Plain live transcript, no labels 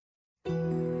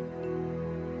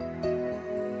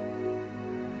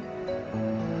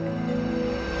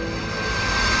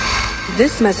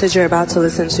This message you're about to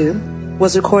listen to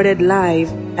was recorded live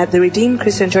at the Redeemed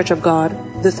Christian Church of God,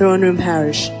 the Throne Room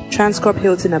Parish, Transcorp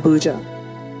Hilton, Abuja.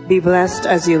 Be blessed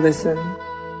as you listen.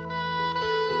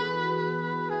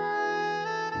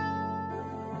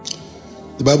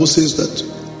 The Bible says that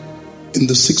in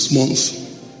the 6th month,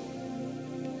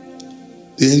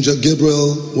 the angel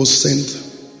Gabriel was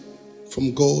sent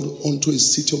from God unto a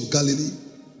city of Galilee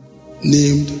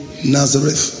named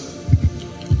Nazareth,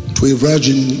 to a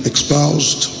virgin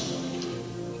espoused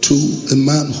to a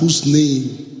man whose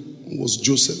name was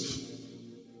Joseph,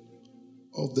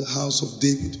 of the house of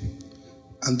David.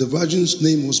 And the virgin's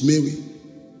name was Mary.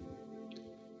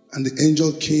 And the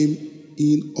angel came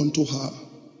in unto her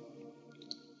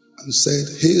and said,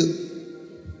 Hail,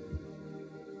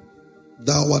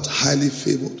 thou art highly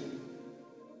favored.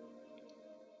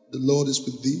 The Lord is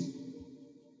with thee.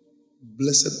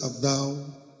 Blessed art thou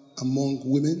among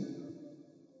women.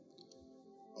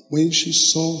 When she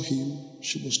saw him,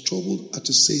 she was troubled at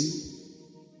his saying,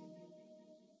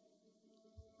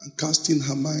 and cast in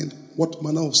her mind what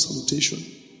manner of salutation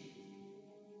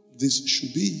this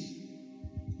should be.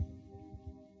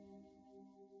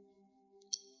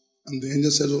 And the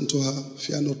angel said unto her,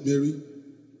 Fear not, Mary,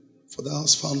 for thou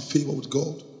hast found favor with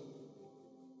God.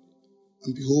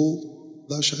 And behold,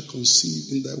 thou shalt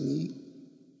conceive in thy womb,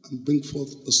 and bring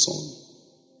forth a son,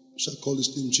 shall call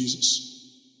his name Jesus.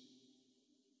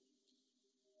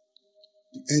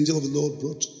 The angel of the Lord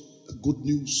brought a good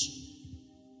news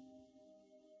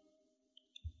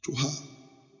to her.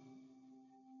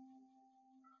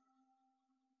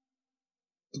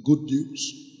 A good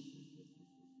news.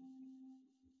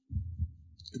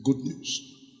 A good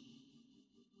news.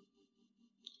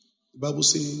 The Bible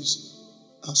says,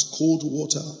 as cold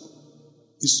water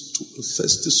is to a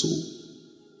thirsty soul,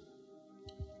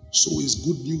 so is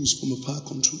good news from a far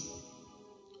country.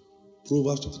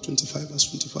 Proverbs chapter 25, verse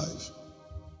 25.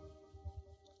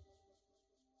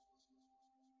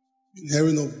 Been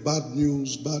hearing of bad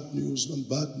news, and bad news,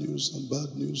 and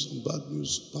bad news, and bad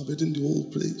news, pervading the whole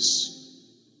place.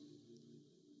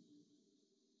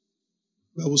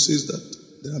 The Bible says that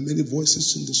there are many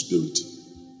voices in the spirit,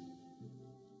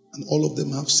 and all of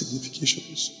them have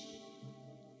significations.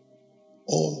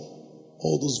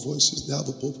 All those voices, they have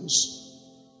a purpose.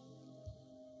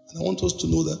 And I want us to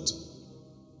know that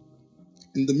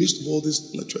in the midst of all this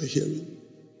that you are hearing,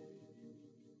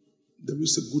 there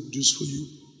is a good news for you.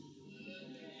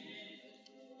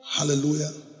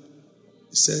 Hallelujah.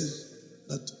 It says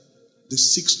that the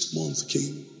 6th month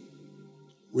came.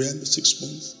 We are in the 6th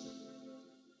month.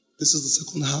 This is the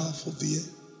second half of the year.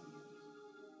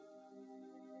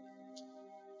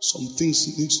 Some things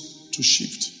need to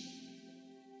shift.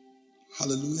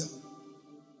 Hallelujah.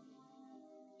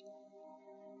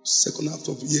 Second half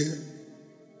of the year.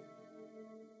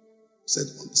 Said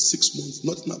on the 6th month.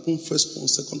 Nothing happened 1st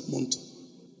month, 2nd month,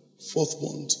 4th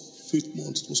month, 5th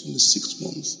month. It was on the 6th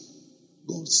month.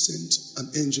 God sent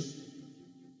an angel.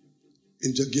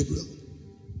 Angel Gabriel.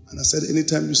 And I said,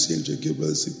 anytime you see Angel Gabriel,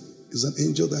 it's an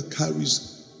angel that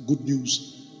carries good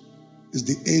news. It's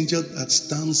the angel that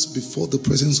stands before the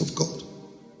presence of God.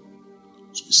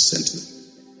 So he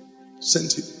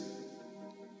sent him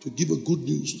to give a good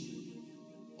news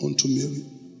unto Mary.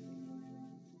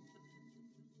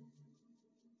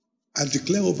 I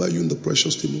declare over you in the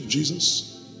precious name of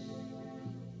Jesus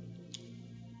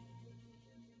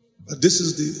that this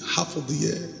is the half of the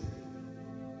year,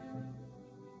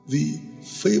 the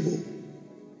favor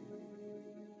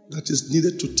that is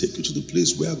needed to take you to the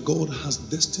place where God has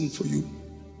destined for you.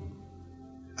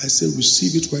 I say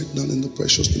receive it right now in the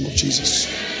precious name of Jesus.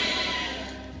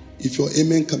 If your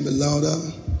amen can be louder,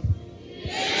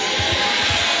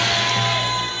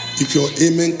 if your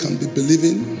amen can be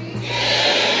believing.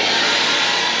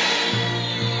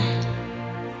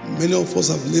 Many of us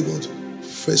have labored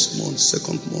 1st month,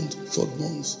 2nd month, 3rd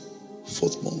month,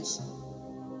 4th month.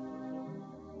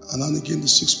 And then again the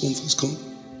 6th month has come.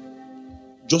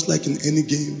 Just like in any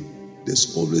game,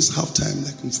 there's always halftime,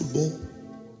 like in football,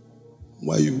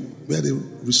 where they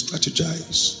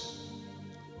re-strategize,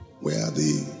 where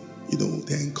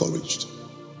they're encouraged.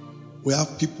 We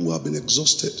have people who have been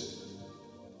exhausted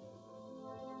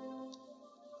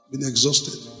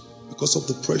because of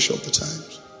the pressure of the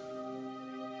times.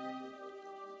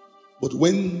 But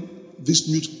when this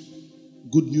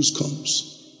good news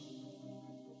comes,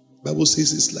 the Bible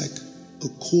says it's like a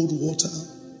cold water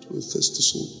to a thirsty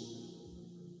soul.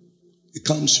 It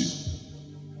calms you.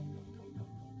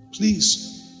 Please,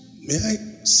 may I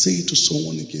say to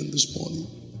someone again this morning,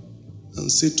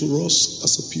 and say to us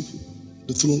as a people,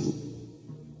 the throne room,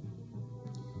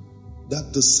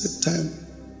 that the set time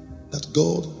that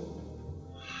God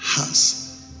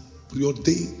has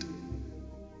preordained,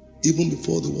 even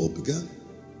before the world began,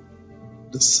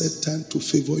 the set time to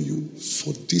favor you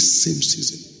for this same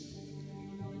season.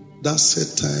 That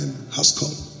set time has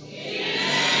come.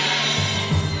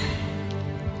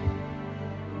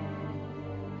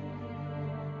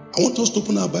 I want us to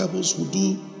open our Bibles. We'll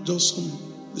do just some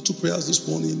little prayers this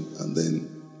morning, and then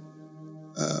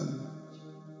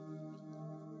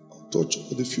I'll touch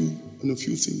on a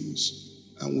few things,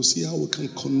 and we'll see how we can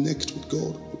connect with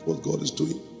God, with what God is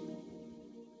doing.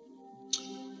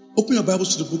 Open your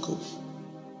Bibles to the book of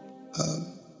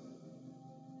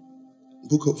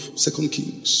 2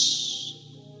 Kings.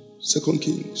 2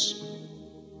 Kings.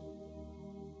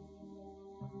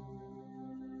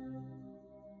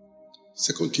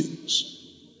 2 Kings.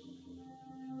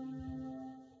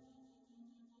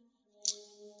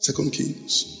 2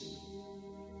 Kings.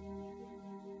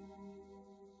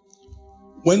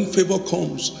 When favor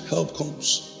comes, help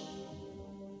comes.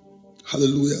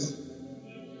 Hallelujah.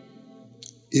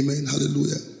 Amen.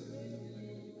 Hallelujah.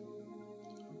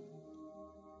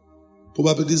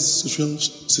 Probably this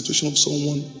situation of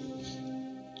someone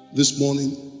this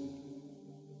morning.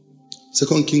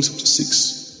 2 Kings chapter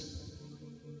 6.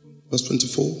 Verse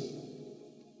 24,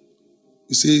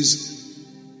 it says,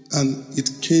 and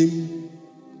it came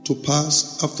to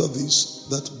pass after this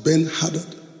that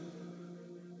Ben-Hadad,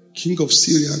 king of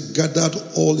Syria, gathered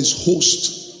all his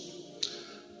host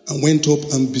and went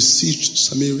up and besieged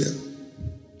Samaria.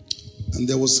 And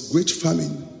there was great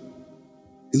famine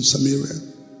in Samaria.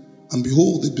 And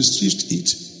behold, they besieged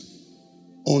it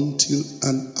until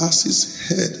an ass's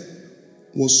head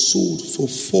was sold for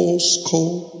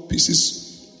 80 pieces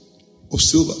of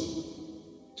silver,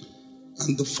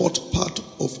 and the 4th part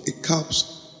of a calf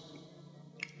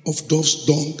of dove's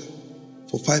dung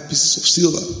for 5 pieces of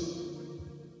silver.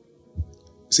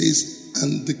 It says,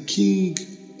 and the king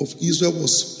of Israel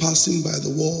was passing by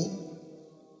the wall.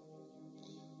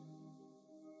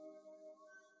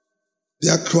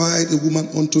 There cried a woman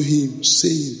unto him,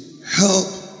 saying, help,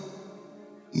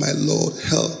 my Lord,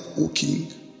 help, O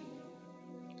king.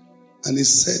 And he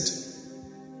said,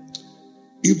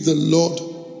 if the Lord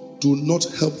do not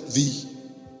help thee,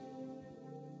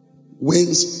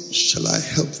 whence shall I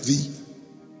help thee?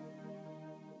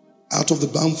 Out of the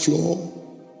barn floor,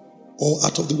 or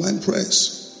out of the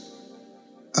winepress?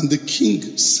 And the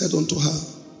king said unto her,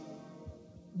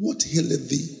 what aileth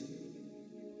thee?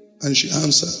 And she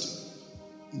answered,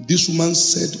 this woman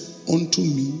said unto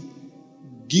me,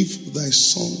 give thy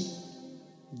son,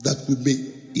 that we may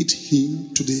eat him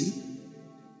today,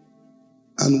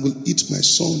 and will eat my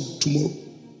son tomorrow.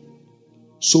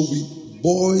 So we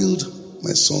boiled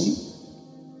my son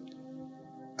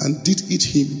and did eat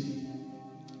him.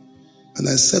 And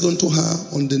I said unto her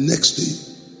on the next day,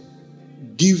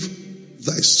 give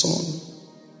thy son,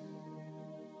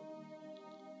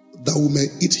 that we may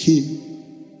eat him.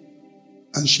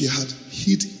 And she had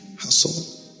hid her son.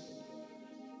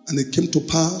 And it came to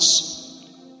pass,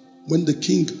 when the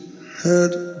king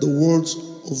heard the words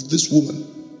of this woman,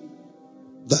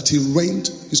 that he rent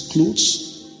his clothes,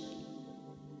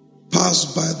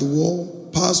 passed by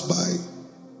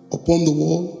upon the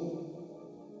wall,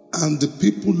 and the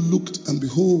people looked, and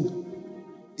behold,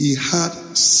 he had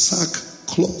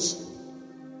sackcloth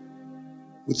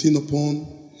within upon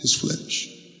his flesh.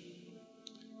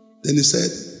 Then he said,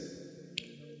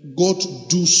 God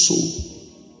do so,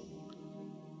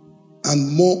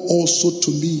 and more also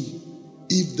to me,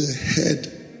 if the head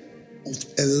of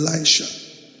Elisha,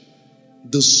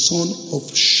 the son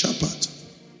of Shaphat,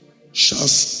 shall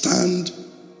stand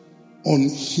on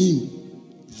him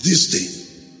this day.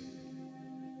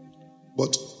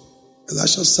 But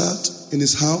Elisha sat in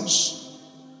his house,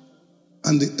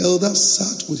 and the elders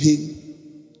sat with him.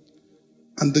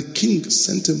 And the king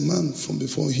sent a man from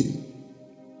before him.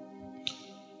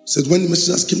 Said, when the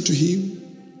messengers came to him,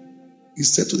 he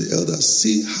said to the elders,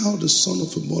 see how the son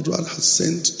of a murderer has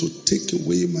sent to take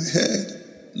away my head.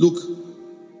 Look,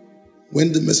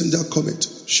 when the messenger cometh,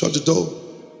 shut the door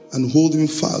and hold him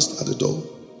fast at the door.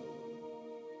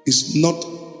 Is not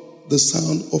the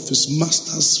sound of his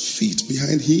master's feet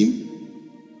behind him?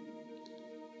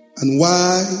 And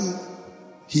while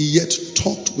he yet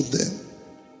talked with them,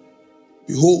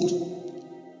 behold,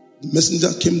 the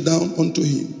messenger came down unto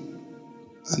him,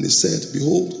 and he said,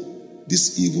 behold,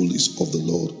 this evil is of the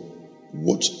Lord.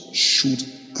 What should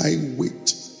I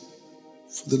wait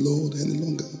for the Lord any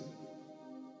longer?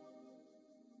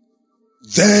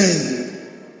 Then,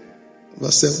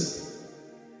 verse 7,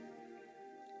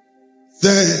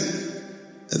 then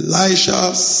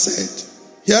Elisha said,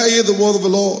 hear ye the word of the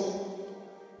Lord.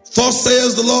 Thus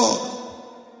says the Lord,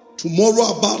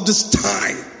 tomorrow about this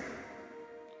time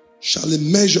shall a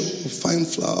measure of fine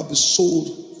flour be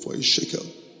sold for a shekel,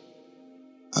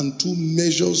 and 2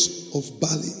 measures of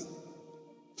barley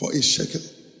for a shekel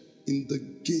in the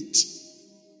gate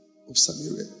of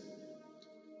Samaria.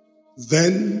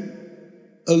 Then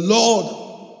a Lord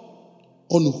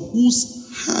on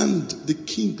whose hand the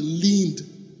king leaned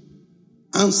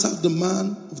answered the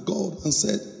man of God and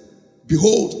said,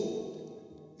 behold,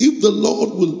 if the Lord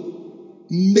will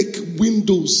make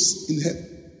windows in heaven,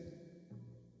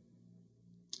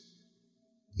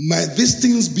 might these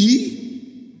things be?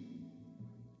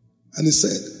 And he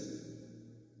said,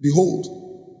 behold,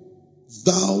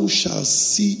 thou shalt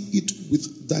see it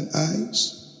with thine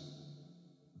eyes,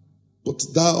 but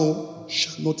thou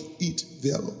shalt not eat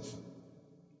thereof.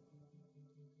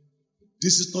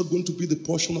 This is not going to be the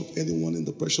portion of anyone in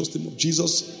the precious name of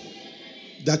Jesus,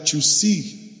 that you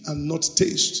see and not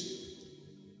taste.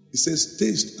 He says,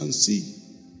 taste and see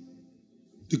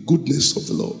the goodness of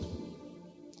the Lord.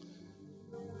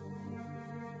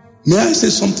 May I say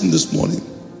something this morning?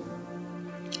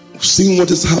 Seeing what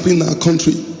is happening in our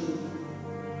country.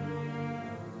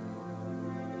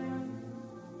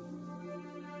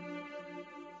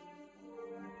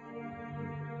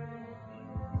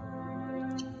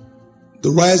 The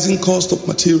rising cost of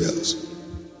materials.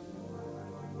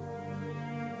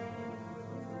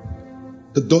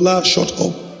 The dollar shot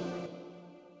up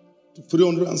to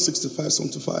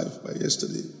 365.75 by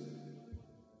yesterday.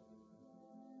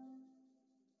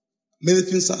 Many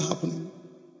things are happening.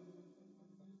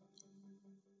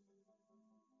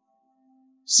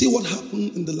 See what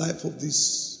happened in the life of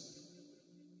this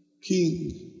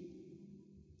king.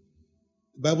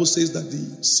 The Bible says that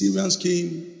the Syrians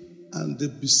came and they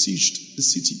besieged the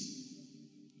city.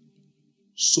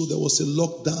 So there was a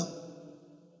lockdown.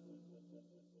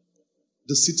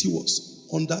 The city was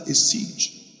under a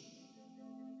siege,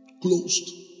 closed.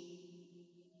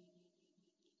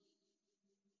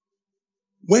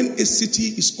 When a city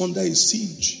is under a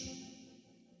siege,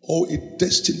 or a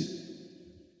destiny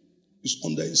is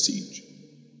under a siege,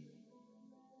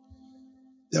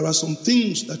 there are some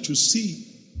things that you see,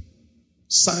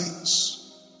 signs.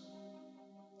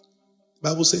 The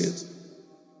Bible says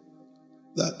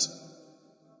that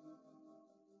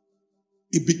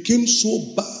it became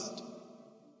so bad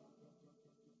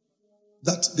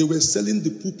that they were selling the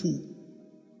poo-poo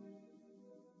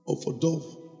of a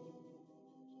dove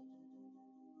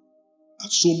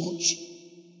at so much.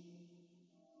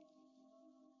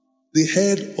 The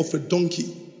head of a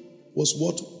donkey was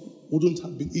what wouldn't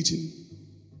have been eaten,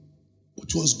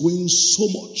 but was going so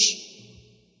much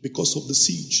because of the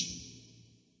siege.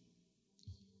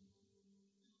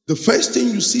 The first thing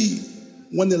you see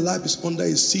when a life is under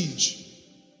a siege,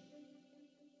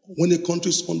 when a country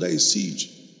is under a siege,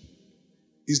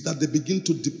 is that they begin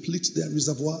to deplete their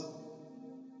reservoir.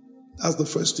 That's the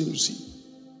first thing you see.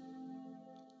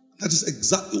 That is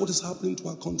exactly what is happening to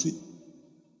our country.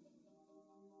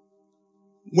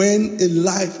 When a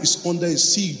life is under a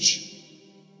siege,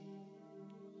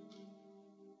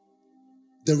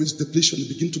 there is depletion. You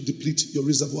begin to deplete your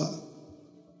reservoir.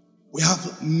 We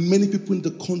have many people in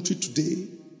the country today,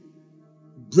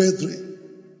 brethren,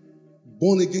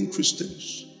 born again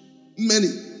Christians, many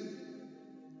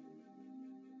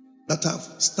that have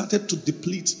started to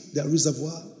deplete their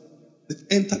reservoir. They've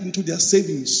entered into their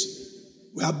savings.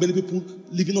 We have many people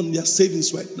living on their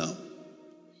savings right now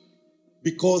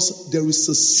because there is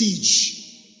a siege.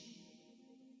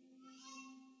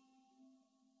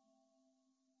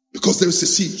 Because there is a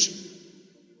siege.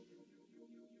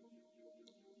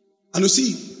 And you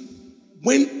see,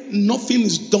 when nothing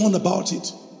is done about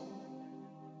it,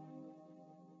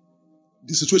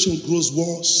 the situation grows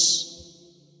worse.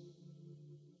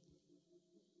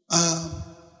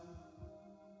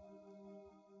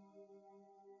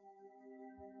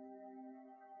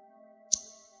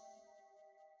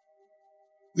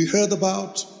 We heard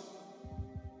about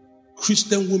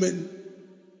Christian women,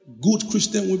 good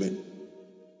Christian women,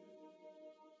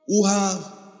 who have,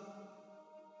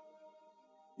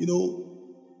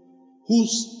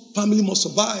 whose family must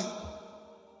survive.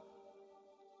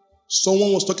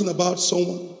 Someone was talking about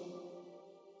someone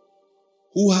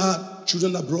who had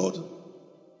children abroad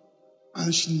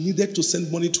and she needed to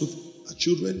send money to her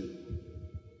children.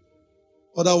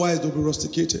 Otherwise, they'll be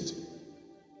rusticated.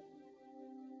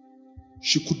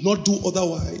 She could not do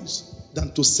otherwise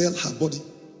than to sell her body.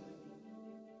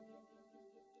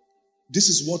 This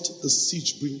is what the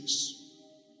siege brings.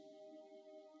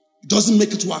 It doesn't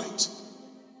make it right.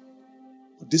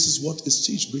 But this is what a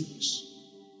siege brings.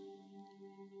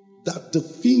 That the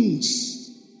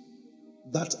things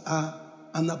that are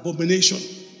an abomination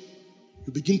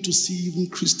you begin to see even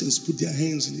Christians put their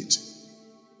hands in it.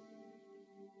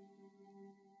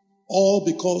 All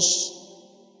because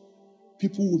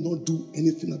people will not do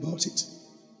anything about it.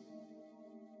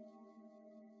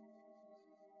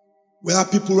 Where are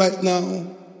people right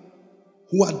now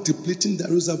who are depleting their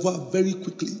reservoir very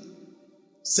quickly,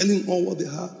 selling all what they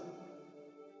have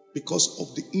because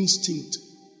of the instinct,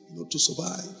 to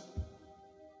survive.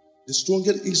 The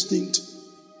stronger instinct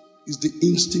is the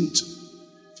instinct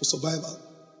for survival.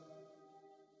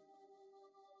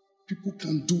 People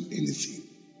can do anything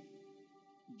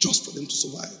just for them to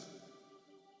survive.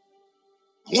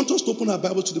 I want us to open our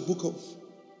Bible to the book of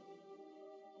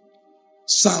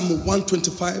Psalm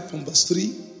 125 from verse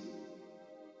 3.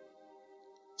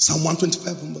 Psalm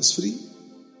 125 from verse 3.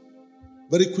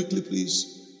 Very quickly,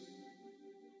 please.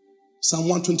 Psalm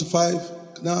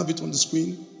 125. Can I have it on the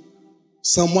screen?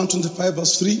 Psalm 125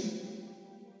 verse 3.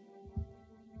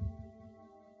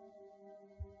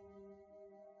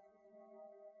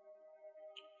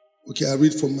 Okay, I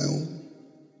read from my own.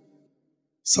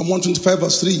 Psalm 125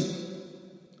 verse 3.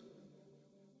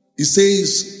 It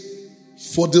says,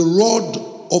 "For the rod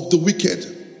of the wicked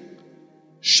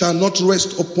shall not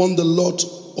rest upon the lot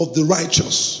of the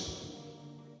righteous,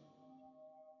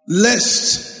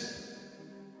 lest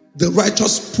the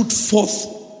righteous put forth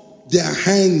their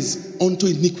hands unto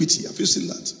iniquity." Have you seen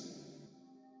that?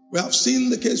 We have seen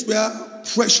the case where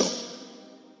pressure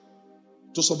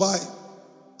to survive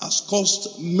has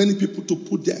caused many people to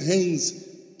put their hands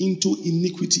into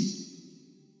iniquity.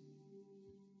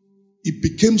 It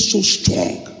became so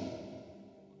strong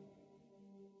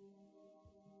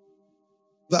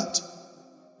that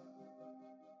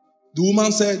the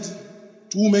woman said,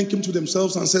 two women came to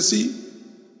themselves and said, "See,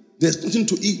 there's nothing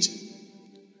to eat.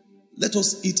 Let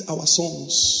us eat our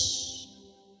sons."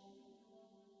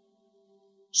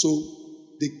 So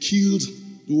they killed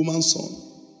the woman's son.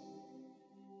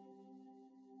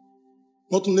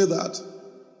 Not only that,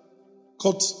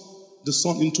 cut the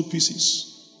son into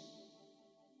pieces,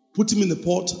 put him in a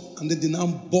pot, and then they now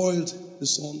boiled the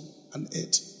son and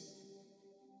ate.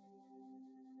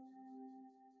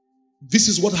 This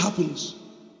is what happens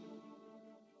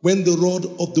when the rod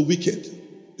of the wicked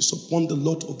is upon the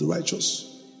lot of the righteous.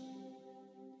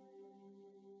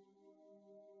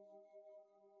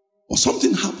 But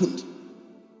something happened.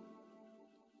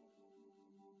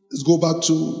 Let's go back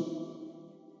to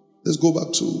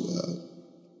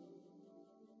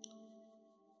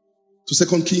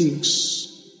 2 Kings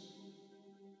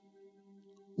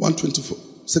 1:24.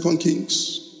 2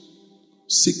 Kings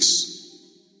 6.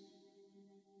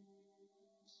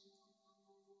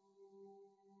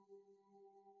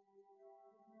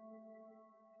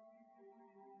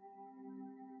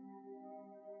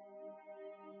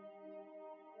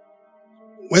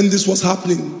 When this was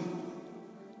happening,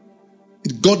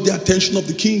 it got the attention of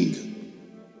the king.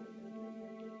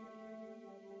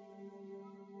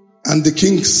 And the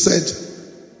king said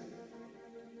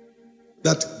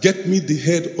that, "Get me the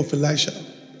head of Elisha.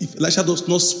 If Elisha does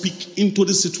not speak into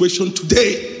the situation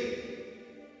today."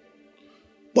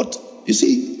 But you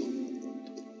see,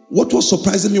 what was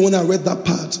surprising me when I read that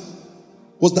part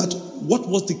was that what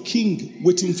was the king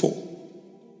waiting for?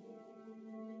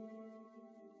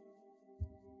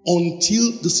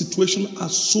 Until the situation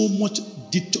has so much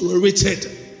deteriorated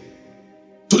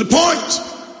to the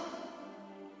point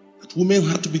that women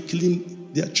had to be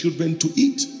killing their children to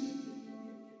eat.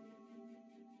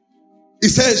 He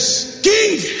says,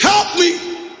 "King, help me!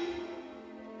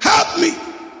 Help me!"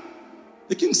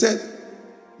 The king said,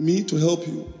 "Me to help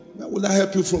you? Where will I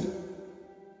help you from?"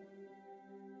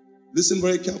 Listen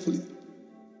very carefully.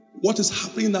 What is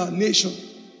happening in our nation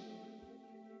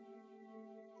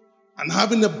and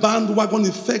having a bandwagon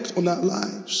effect on our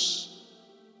lives.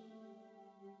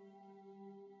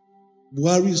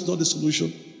 Buhari is not the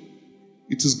solution.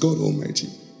 It is God Almighty.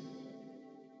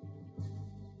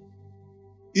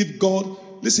 If God,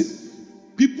 listen,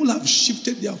 people have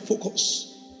shifted their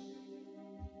focus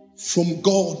from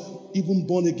God, even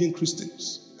born again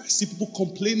Christians. I see people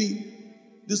complaining,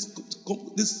 this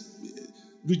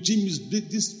regime is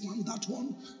this one, that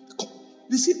one.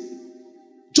 Listen,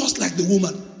 just like the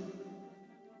woman.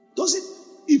 Does it?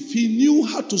 If he knew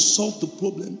how to solve the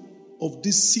problem of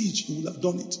this siege, he would have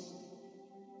done it.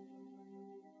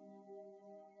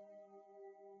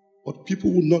 But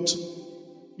people will not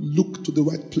look to the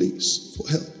right place for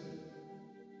help.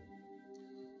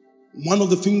 One of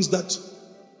the things that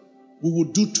we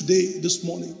will do today, this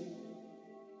morning,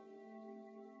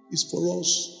 is for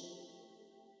us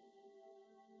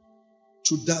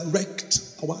to direct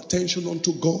our attention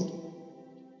unto God.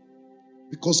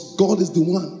 Because God is the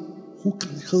one who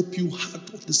can help you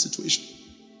out of the situation.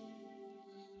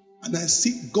 And I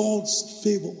see God's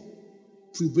favor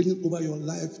prevailing over your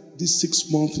life this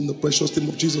 6 months in the precious name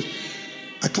of Jesus.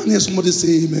 I can't hear somebody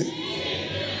say amen.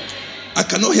 I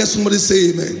cannot hear somebody say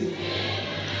amen.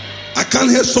 I can't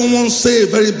hear someone say a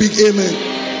very big amen.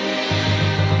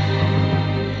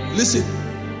 Listen,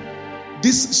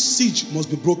 this siege must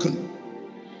be broken.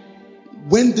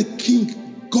 When the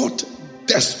king got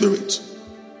desperate,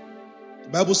 the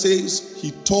Bible says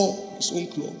he tore his own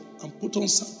cloth and put on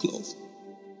sackcloth,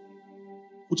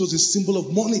 which was a symbol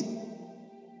of mourning.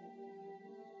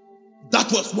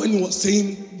 That was when he was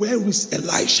saying, where is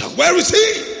Elisha? Where is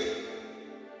he?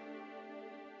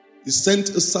 He sent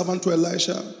a servant to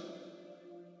Elisha.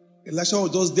 Elisha was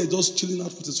just there, just chilling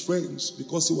out with his friends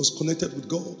because he was connected with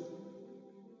God.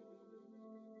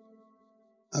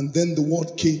 And then the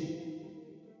word came.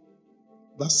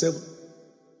 Verse 7.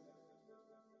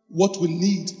 What you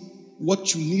need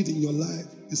in your life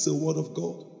is a word of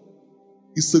God.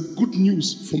 It's a good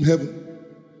news from heaven.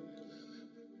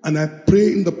 And I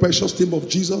pray in the precious name of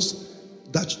Jesus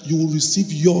that you will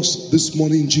receive yours this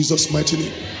morning in Jesus' mighty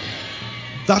name.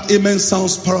 That amen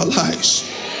sounds paralyzed.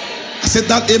 I said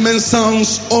that amen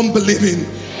sounds unbelieving.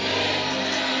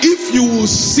 If you will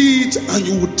see it and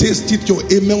you will taste it, your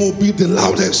amen will be the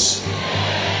loudest.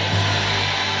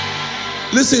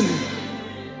 Listen,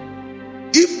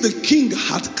 if the king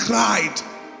had cried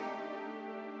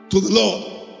to the Lord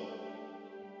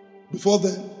before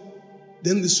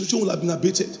then the situation would have been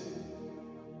abated.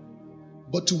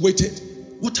 But he waited.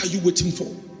 What are you waiting for?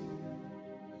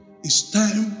 It's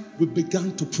time we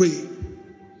began to pray.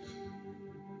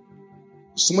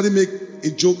 Somebody make a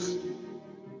joke,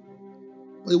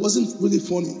 but it wasn't really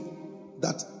funny,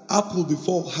 that Apple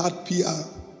before had PR.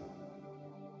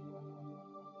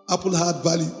 Apple had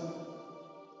value.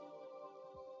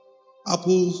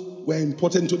 Apples were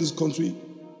imported into this country.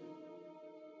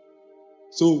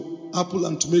 So apple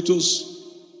and tomatoes.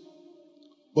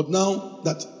 But now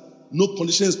that no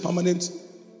condition is permanent,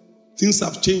 things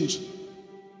have changed.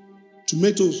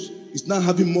 Tomatoes is now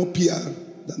having more PR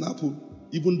than apple,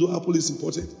 even though apple is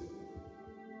imported.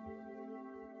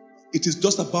 It is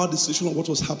just about the situation of what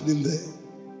was happening there.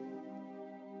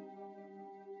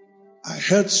 I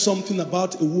heard something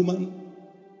about a woman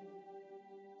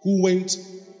who went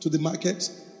to the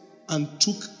market and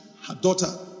took her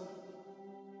daughter.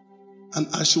 And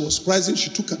as she was pricing,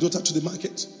 she took her daughter to the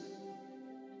market.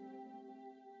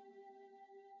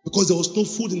 Because there was no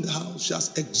food in the house. She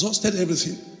has exhausted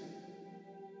everything.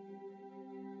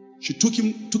 She took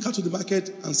her to the market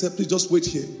and said, please just wait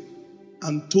here.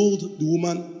 And told the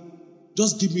woman,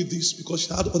 just give me this, because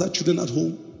she had other children at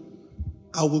home.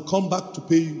 I will come back to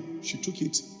pay you. She took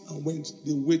it and went.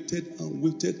 They waited and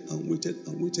waited and waited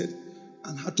and waited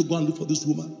and had to go and look for this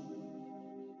woman.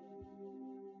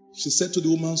 She said to the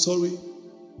woman, sorry,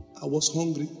 I was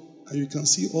hungry and you can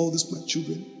see all this, my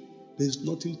children. There is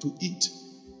nothing to eat.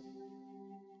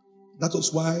 That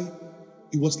was why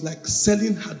it was like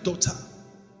selling her daughter.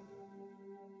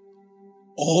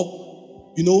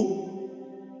 Or,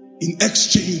 in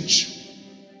exchange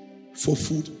for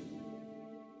food.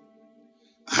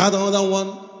 I had another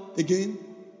one again.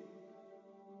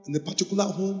 In a particular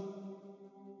home,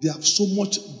 they have so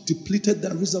much depleted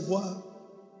their reservoir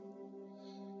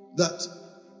that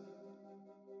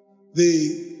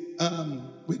they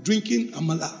were drinking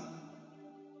amala.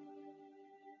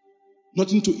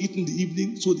 Nothing to eat in the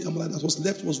evening, so the amala that was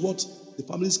left was what the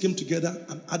families came together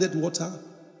and added water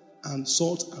and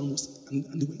salt and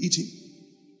they were eating.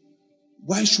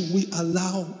 Why should we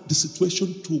allow the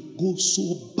situation to go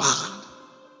so bad?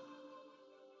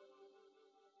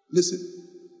 Listen,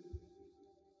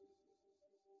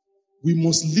 we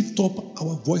must lift up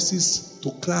our voices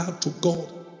to cry out to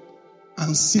God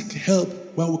and seek help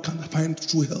where we can find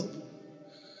true help.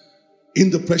 In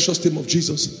the precious name of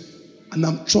Jesus. And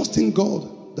I'm trusting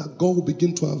God that God will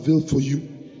begin to avail for you.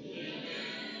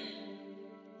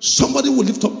 Somebody will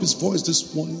lift up his voice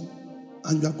this morning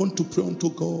and you are going to pray unto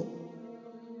God.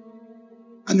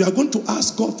 And you are going to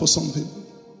ask God for something.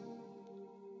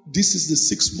 This is the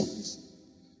 6th month.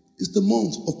 It's the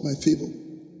month of my favor.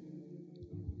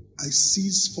 I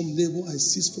cease from labor. I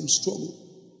cease from struggle.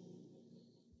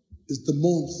 It's the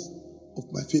month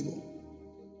of my favor.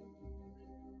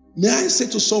 May I say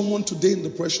to someone today in the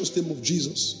precious name of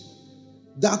Jesus,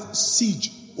 that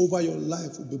siege over your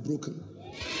life will be broken.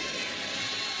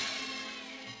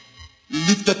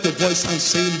 Lift up the voice and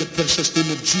say in the precious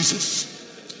name of Jesus.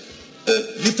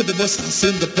 Lift up the voice and say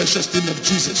in the precious name of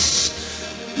Jesus.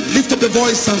 Lift up the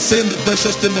voice and say in the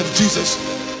precious name of Jesus.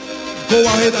 Go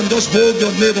ahead and just hold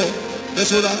your neighbor.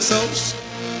 Let's hold ourselves.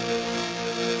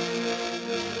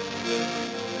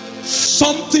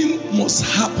 something must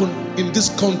happen in this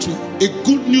country. A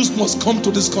good news must come to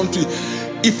this country.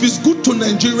 If it's good to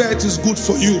Nigeria, it is good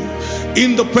for you.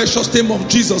 In the precious name of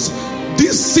Jesus,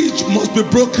 this siege must be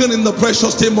broken in the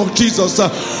precious name of Jesus.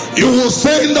 You will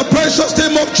say in the precious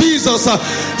name of Jesus,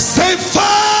 say,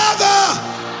 Father,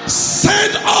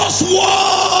 send us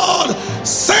word.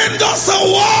 Send us a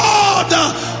word.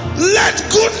 Let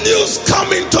good news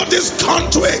come into this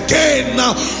country again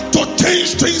to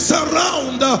change things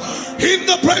around. In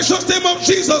the precious name of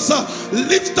Jesus,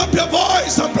 lift up your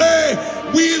voice and pray.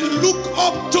 We look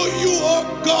up to you, oh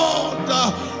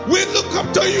God. We look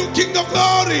up to you, King of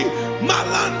Glory.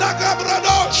 Malanda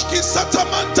Gabradoshki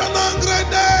Satamanta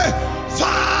Nangrene.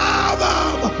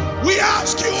 Father, we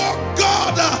ask you, oh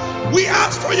God, we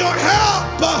ask for your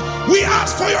help. We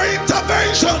ask for your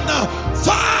intervention.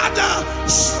 Father,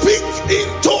 speak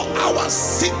into our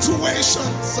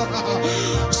situations.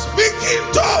 Speak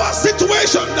into our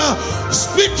situation.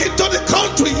 Speak into the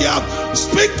country.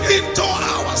 Speak into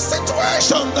our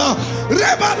situation.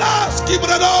 Rebalaski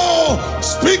Brado.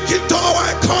 Speak into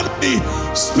our economy.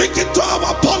 Speak into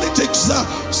our politics.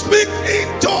 Speak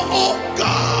into, oh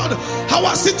God,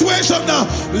 our situation.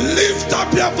 Lift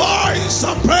up your voice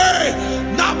and pray.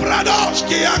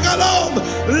 Nabradoshki Agalom.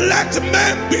 Let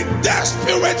men be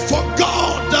desperate for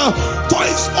God. For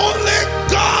it's only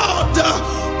God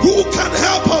who can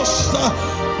help us.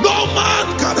 No man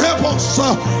can help us.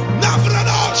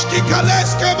 Nabradoshki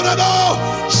Kaleske Brado.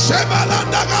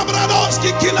 Shebalanda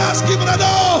Gabradoski Kilaski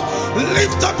Brado.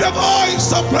 Lift up your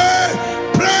voice and pray.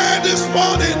 Pray this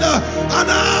morning and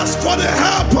ask for the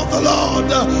help of the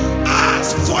Lord.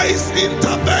 Ask for his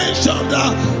intervention.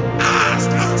 Ask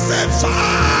and say,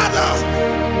 Father,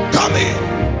 come in.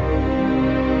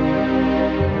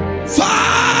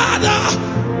 Father,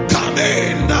 come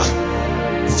in.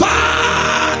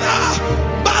 Father,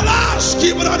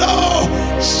 Balashki Brado,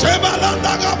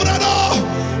 Shebalanda Gabrado.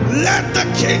 Let the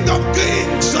King of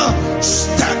Kings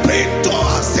step into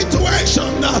our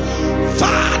situation.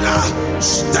 Father,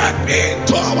 step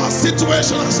into our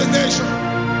situation as a nation.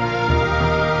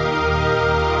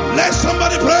 Let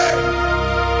somebody pray.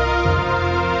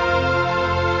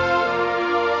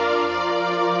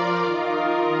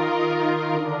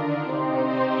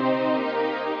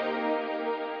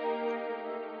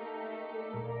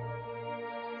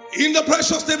 In the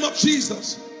precious name of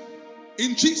Jesus,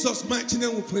 in Jesus' mighty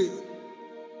name we pray.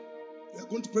 You are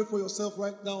going to pray for yourself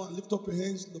right now and lift up your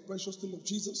hands in the precious name of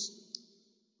Jesus.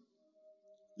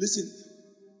 Listen,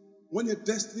 when your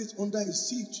destiny is under a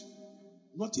siege,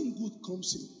 nothing good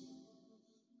comes in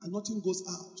and nothing goes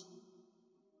out.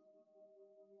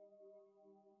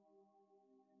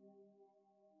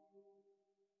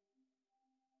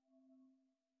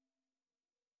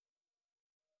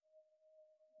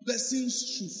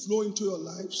 Blessings should flow into your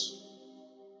lives.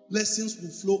 Blessings will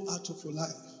flow out of your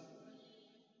life.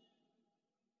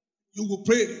 You will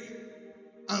pray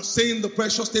and say in the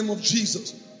precious name of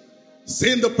Jesus.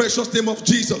 Say in the precious name of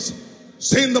Jesus.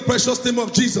 Say in the precious name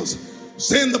of Jesus.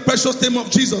 Say in the precious name of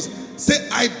Jesus. Say,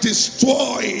 I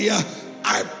destroy,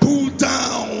 I pull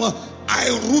down, I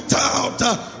root out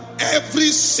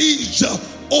every siege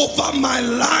over my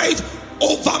life,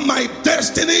 over my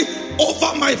destiny,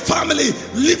 over my family.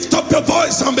 Lift up your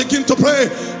voice and begin to pray.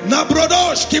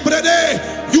 Nabrodosh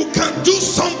Kibrede, you can do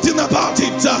something about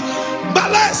it.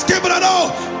 Bales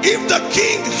Kibrado, if the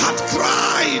king had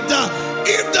cried,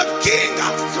 if the king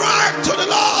had cried to the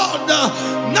Lord,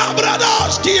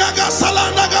 Nabradosh Kiaga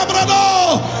Salanda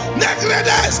Gabrado,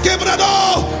 Negredes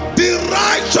Kibrado, the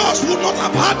righteous would not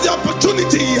have had the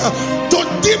opportunity to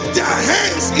dip their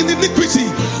hands in iniquity.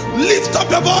 Lift up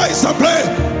your voice and pray.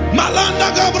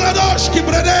 Malanda Gabradosh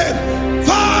Kibrede.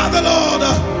 Father Lord,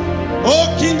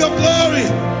 O King of Glory,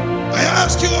 I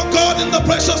ask you, O God, in the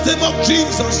precious name of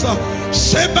Jesus.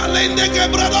 Shebalende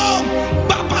Gabrado,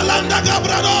 Babalanda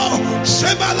Gabrado,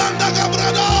 Shebalanda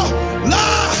Gabrado.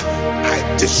 La,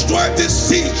 I destroy this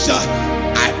siege.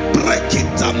 I break it.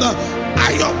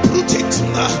 I uproot it.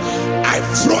 I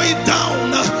throw it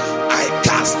down. I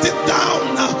cast it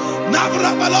down.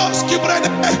 Navrabaloski Brede,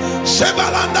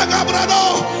 Shebalanda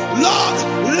Gabrado. Lord,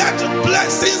 let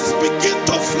blessings begin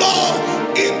to flow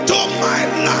into my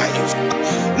life.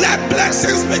 Let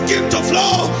blessings begin to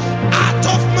flow out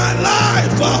of my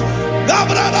life.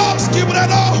 Gabradoski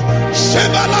Brado,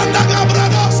 Shebalanda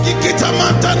Gabradoski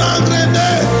Kitamanta Nangrende.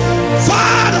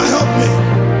 Father, help me.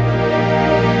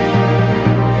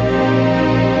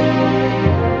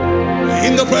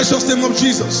 In the precious name of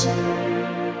Jesus.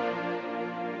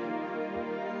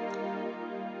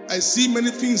 I see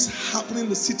many things happening in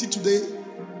the city today.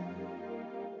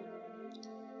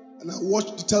 And I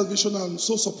watch the television and I'm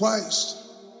so surprised.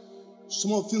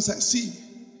 Some of the things I see,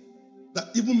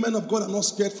 that even men of God are not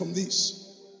spared from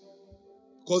this.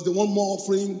 Because they want more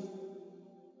offering.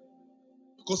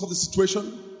 Because of the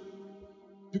situation.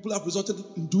 People have resorted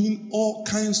in doing all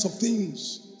kinds of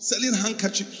things. Selling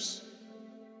handkerchiefs.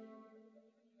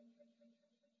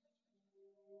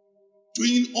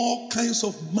 Doing all kinds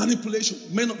of manipulation.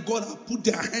 Men of God have put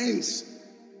their hands.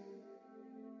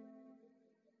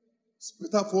 It's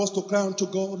better for us to cry unto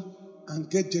God and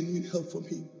get genuine help from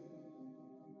Him.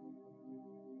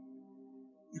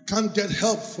 You can't get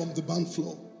help from the band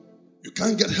floor. You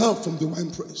can't get help from the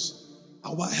wine press.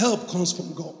 Our help comes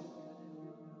from God.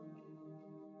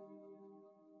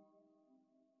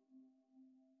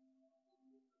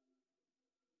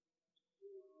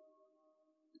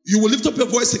 You will lift up your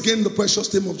voice again in the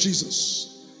precious name of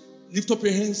Jesus. Lift up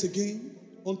your hands again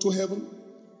unto heaven.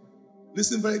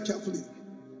 Listen very carefully.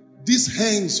 These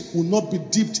hands will not be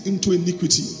dipped into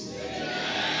iniquity.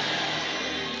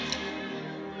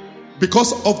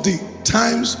 Because of the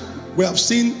times we have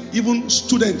seen even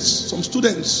students, some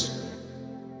students,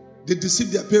 they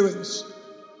deceive their parents.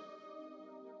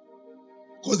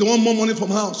 Because they want more money from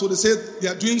house. So they say they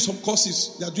are doing some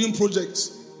courses, they are doing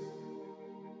projects.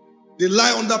 They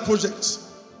lie on that project.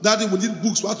 Daddy, we need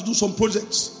books, we have to do some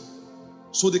projects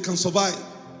so they can survive.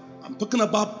 I'm talking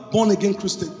about born again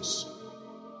Christians.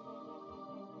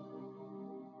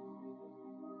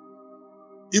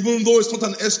 Even though it's not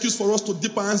an excuse for us to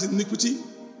dip our hands in iniquity,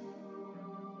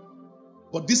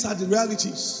 but these are the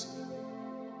realities.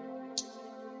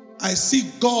 I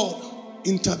see God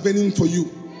intervening for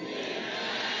you.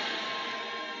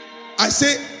 I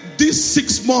say this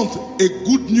 6 months, a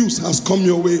good news has come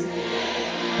your way.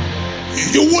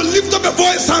 You will lift up a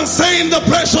voice and say in the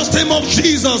precious name of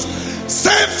Jesus,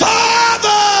 say,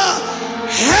 Father,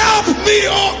 help me,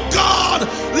 oh God.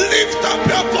 Lift up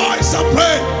your voice and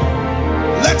pray.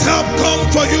 Let help come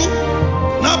for you.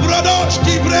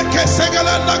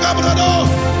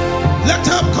 Let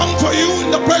help come for you in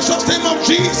the precious name of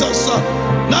Jesus.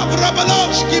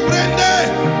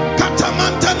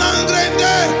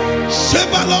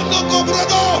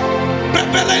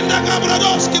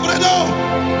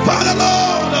 Father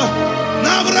Lord,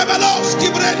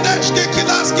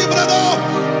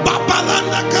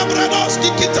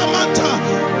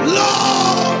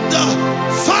 Lord,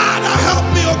 Father, help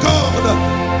me, oh God,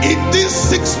 in this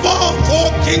 6 months,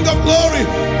 oh King of Glory.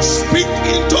 Speak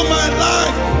into my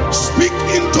life, speak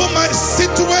into my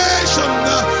situation.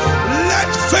 Let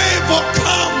favor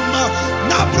come.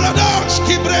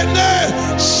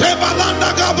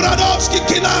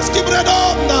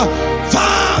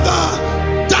 Father,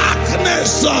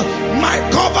 darkness might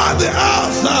cover the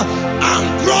earth and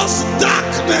gross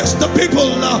darkness the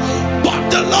people, but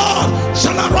the Lord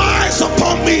shall arise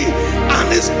upon me and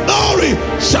His glory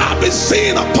shall be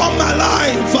seen upon my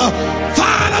life.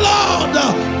 Father Lord,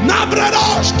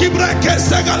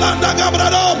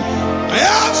 I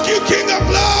ask you, King of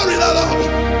Glory, Lord,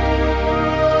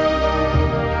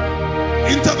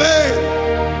 intervene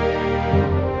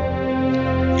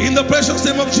in the precious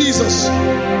name of Jesus.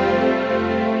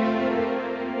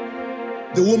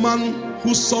 The woman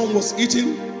whose son was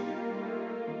eaten,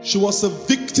 she was a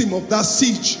victim of that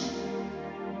siege.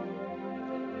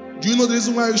 Do you know the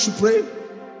reason why you should pray?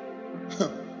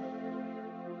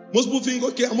 Most people think,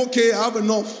 okay, I'm okay, I have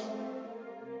enough.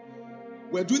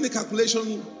 We're doing the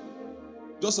calculation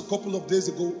just a couple of days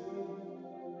ago.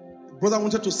 The brother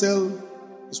wanted to sell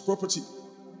his property.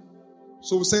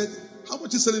 So we said, how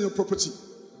much is selling your property?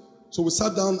 So we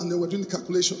sat down and then we're doing the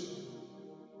calculation.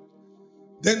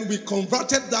 Then we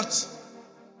converted that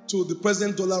to the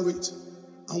present dollar rate.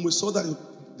 And we saw that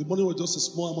the money was just a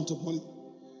small amount of money.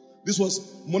 This was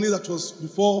money that was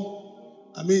before,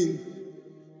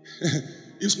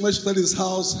 if somebody started his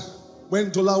house,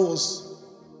 when dollar was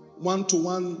 1 to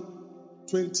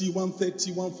 120,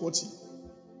 130, 140.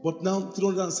 But now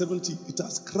 370, it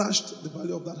has crashed the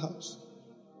value of that house.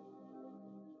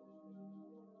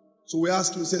 So we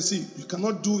asked him, we said, see, you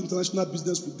cannot do international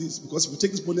business with this, because if you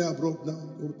take this money abroad now,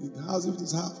 the house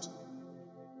is halved.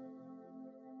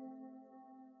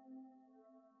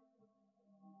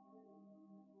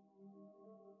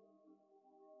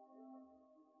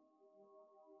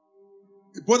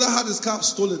 The brother had his car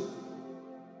stolen.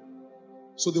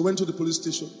 So they went to the police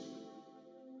station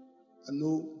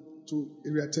and to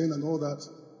area 10 and all that.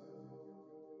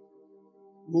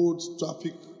 Road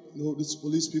traffic, these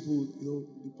police people,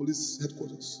 the police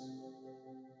headquarters.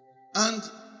 And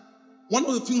one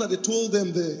of the things that they told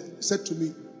them there, he said to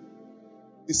me,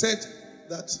 they said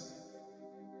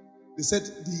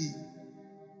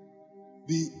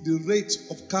the rate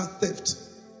of car theft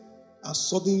has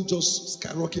suddenly just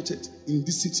skyrocketed in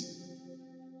this city.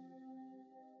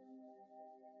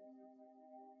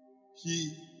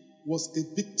 He was a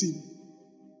victim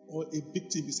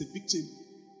is a victim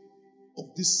of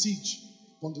this siege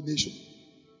upon the nation.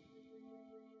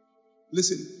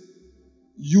 Listen,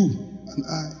 you and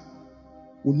I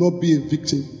will not be a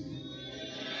victim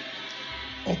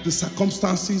of the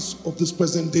circumstances of this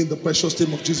present day in the precious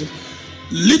name of Jesus.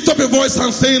 Lift up your voice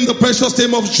and say in the precious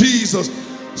name of Jesus.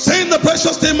 Say in the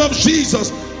precious name of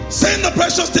Jesus. Say in the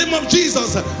precious name of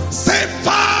Jesus. Say,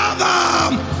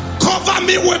 Father, cover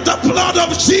me with the blood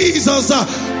of Jesus.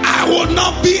 I will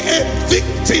not be a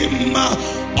victim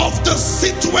of the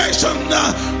situation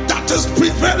that is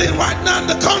prevailing right now in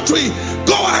the country.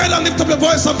 Go ahead and lift up your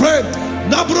voice and pray.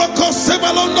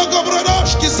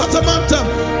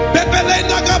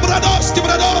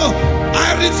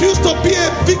 I refuse to be a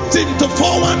victim to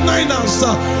 419ers.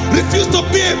 Refuse to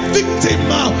be a victim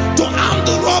to armed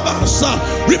robbers.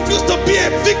 Refuse to be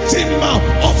a victim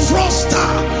of fraudster.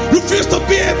 Refuse to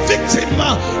be a victim.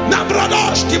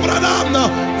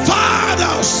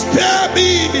 Father, spare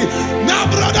me.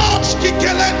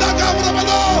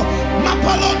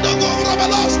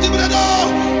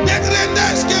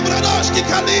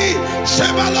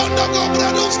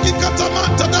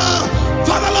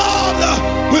 Father Lord,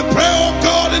 we pray, oh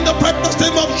God, in the precious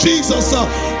name of Jesus,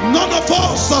 none of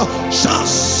us shall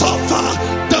suffer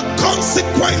the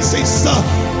consequences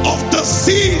of the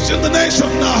siege in the nation,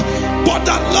 but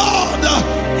that Lord,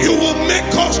 you will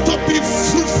make us to be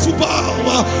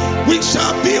fruitful. We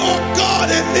shall be, oh God,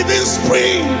 a living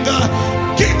spring.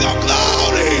 King of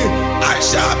glory, I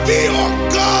shall be, oh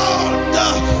God,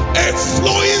 a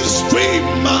flowing stream,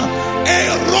 a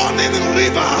running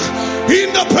river,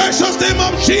 in the precious name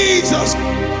of Jesus.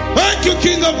 Thank you,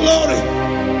 King of glory.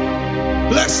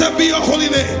 Blessed be your holy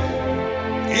name.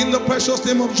 In the precious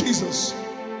name of Jesus.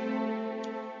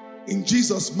 In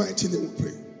Jesus' mighty name we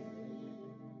pray.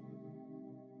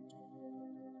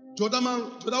 The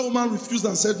other woman refused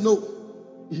and said no.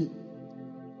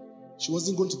 She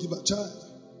wasn't going to give her child.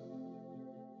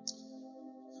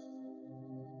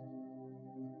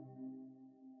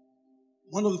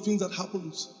 One of the things that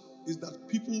happens is that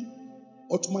people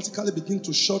automatically begin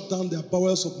to shut down their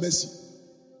bowels of mercy.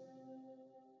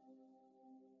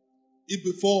 If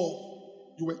before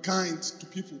you were kind to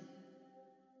people,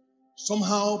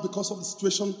 somehow because of the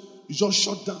situation, you just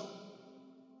shut down.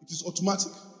 It is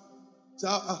automatic. Say,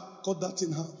 cut that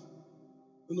in half.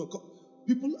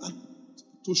 People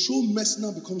to show mercy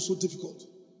now becomes so difficult.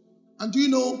 And do you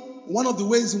know, one of the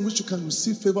ways in which you can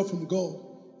receive favor from God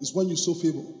is when you sow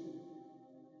favor.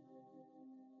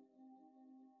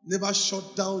 Never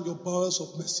shut down your bowels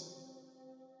of mercy.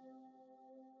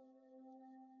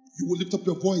 You will lift up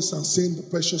your voice and say in the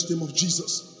precious name of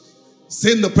Jesus.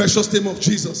 Say in the precious name of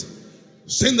Jesus.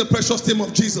 Say in the precious name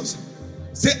of Jesus.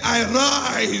 Say, I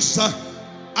rise.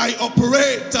 I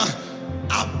operate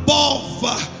above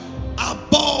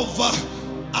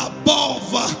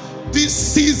this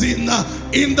season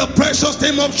in the precious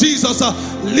name of Jesus.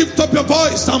 Lift up your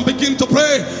voice and begin to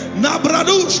pray.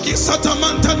 Nabradushki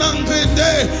satamanta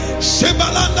nangrende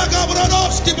shebalanda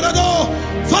gabradoski brado.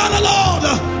 Father Lord,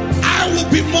 I will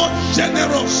be more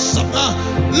generous.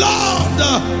 Lord,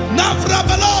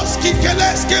 navrabaloski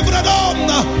keleske bradon.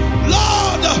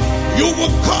 Lord, you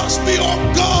will cause me, oh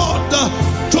God,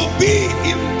 to be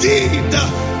indeed a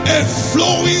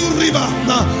flowing river,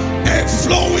 a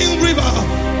flowing river,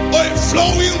 a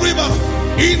flowing river,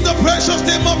 in the precious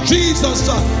name of Jesus.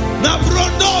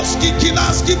 Nabrondoski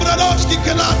kilaski bradoski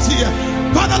kelati.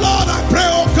 Father Lord, I pray,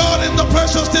 oh God, in the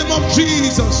precious name of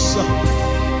Jesus, I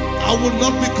will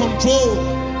not be controlled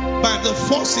by the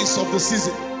forces of the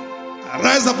season. I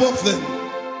rise above them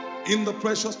in the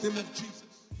precious name of Jesus.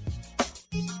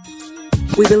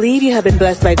 We believe you have been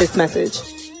blessed by this message.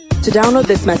 To download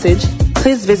this message,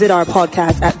 please visit our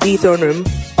podcast at The Throne Room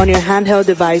on your handheld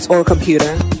device or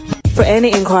computer. For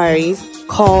any inquiries,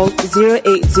 call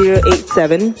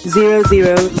 08087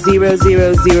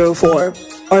 000004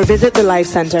 or visit the Life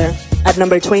Center at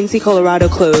number 20 Colorado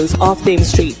Close off Thames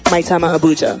Street, Maitama,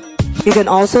 Abuja. You can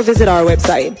also visit our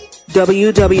website,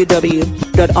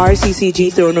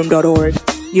 www.rccgthroneroom.org.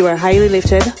 You are highly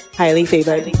lifted, highly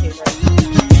favored.